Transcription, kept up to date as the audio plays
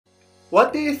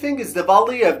What do you think is the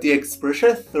value of the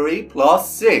expression 3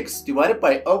 plus 6 divided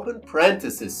by open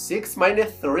parenthesis 6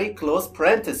 minus 3 close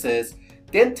parenthesis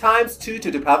then times 2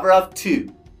 to the power of 2?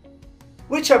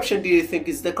 Which option do you think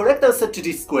is the correct answer to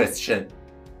this question?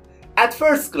 At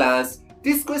first glance,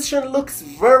 this question looks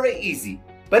very easy,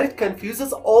 but it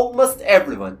confuses almost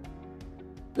everyone.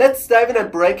 Let's dive in and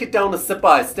break it down step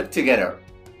by step together.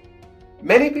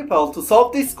 Many people, to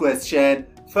solve this question,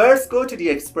 first go to the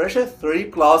expression 3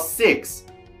 plus 6,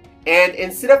 and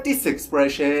instead of this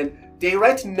expression, they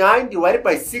write 9 divided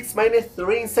by 6 minus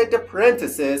 3 inside the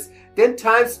parentheses, then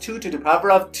times 2 to the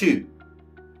power of 2.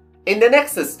 In the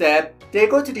next step, they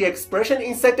go to the expression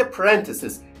inside the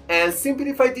parentheses and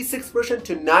simplify this expression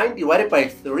to 9 divided by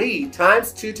 3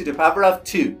 times 2 to the power of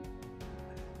 2.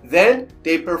 Then,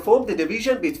 they perform the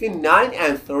division between 9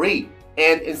 and 3,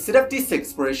 and instead of this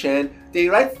expression, they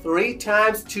write 3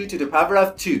 times 2 to the power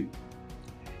of 2.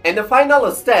 In the final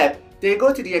step, they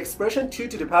go to the expression 2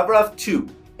 to the power of 2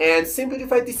 and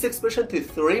simplify this expression to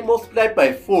 3 multiplied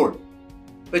by 4,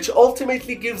 which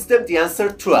ultimately gives them the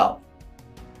answer 12.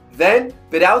 Then,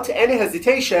 without any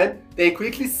hesitation, they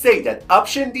quickly say that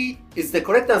option D is the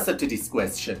correct answer to this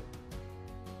question.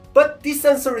 But this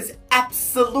answer is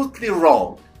absolutely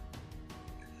wrong.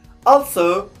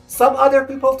 Also, some other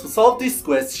people, to solve this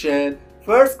question,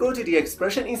 first go to the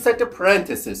expression inside the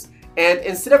parentheses, and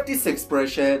instead of this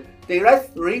expression, they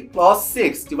write 3 plus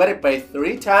 6 divided by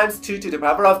 3 times 2 to the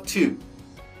power of 2.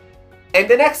 In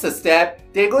the next step,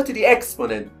 they go to the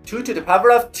exponent 2 to the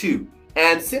power of 2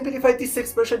 and simplify this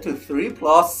expression to 3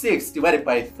 plus 6 divided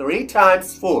by 3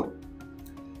 times 4.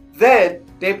 Then,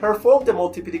 they perform the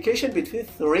multiplication between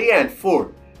 3 and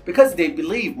 4 because they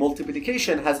believe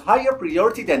multiplication has higher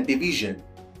priority than division.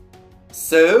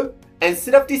 So,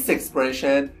 instead of this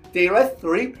expression, they write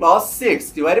 3 plus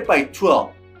 6 divided by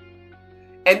 12.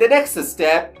 In the next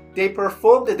step, they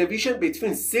perform the division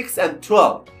between 6 and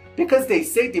 12 because they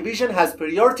say division has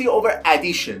priority over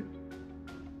addition.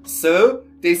 So,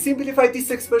 they simplify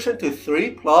this expression to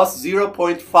 3 plus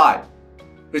 0.5,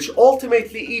 which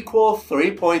ultimately equals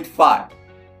 3.5.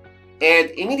 And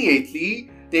immediately,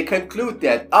 they conclude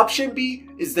that option B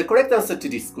is the correct answer to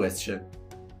this question.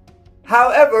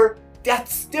 However,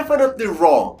 that's definitely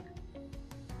wrong.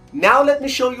 Now let me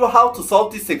show you how to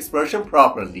solve this expression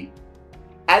properly.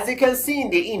 As you can see in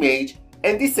the image,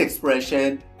 in this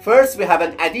expression, first we have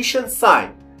an addition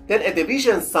sign, then a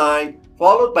division sign,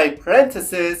 followed by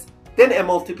parentheses, then a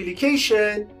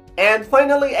multiplication, and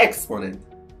finally exponent.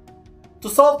 To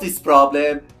solve this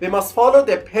problem, we must follow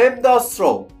the PEMDAS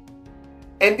rule.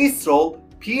 In this rule,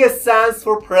 P stands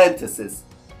for parentheses,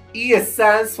 E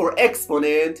stands for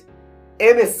exponent,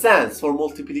 M stands for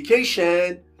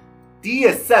multiplication, D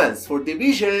stands for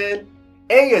division,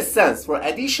 A stands for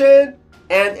addition,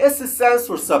 and S stands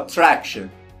for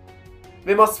subtraction.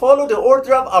 We must follow the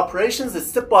order of operations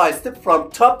step by step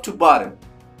from top to bottom.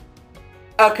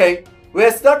 Okay,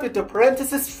 we'll start with the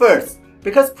parentheses first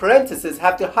because parentheses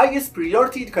have the highest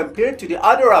priority compared to the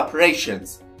other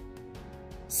operations.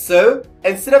 So,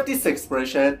 instead of this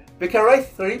expression, we can write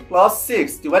 3 plus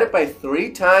 6 divided by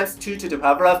 3 times 2 to the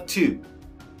power of 2.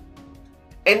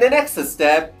 In the next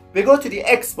step, we go to the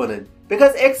exponent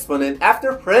because exponent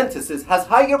after parentheses has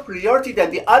higher priority than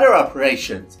the other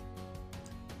operations.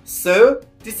 So,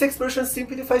 this expression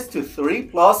simplifies to 3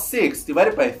 plus 6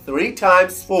 divided by 3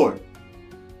 times 4.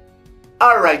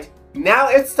 Alright, now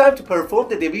it's time to perform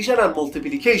the division and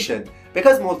multiplication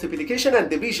because multiplication and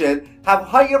division have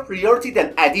higher priority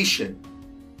than addition.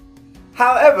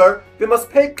 However, we must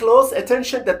pay close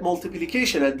attention that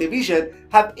multiplication and division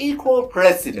have equal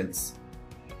precedence.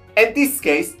 In this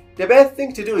case, the best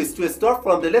thing to do is to start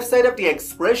from the left side of the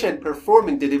expression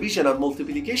performing the division and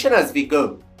multiplication as we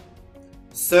go.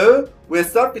 So, we'll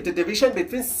start with the division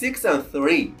between 6 and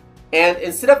 3, and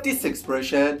instead of this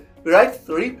expression, we write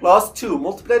 3 plus 2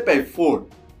 multiplied by 4.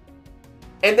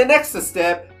 In the next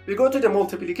step, we go to the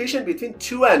multiplication between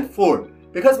 2 and 4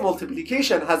 because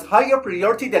multiplication has higher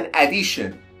priority than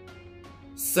addition.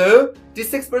 So,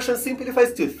 this expression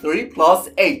simplifies to 3 plus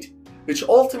 8, which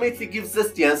ultimately gives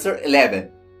us the answer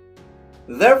 11.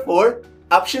 Therefore,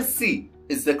 option C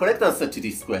is the correct answer to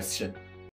this question.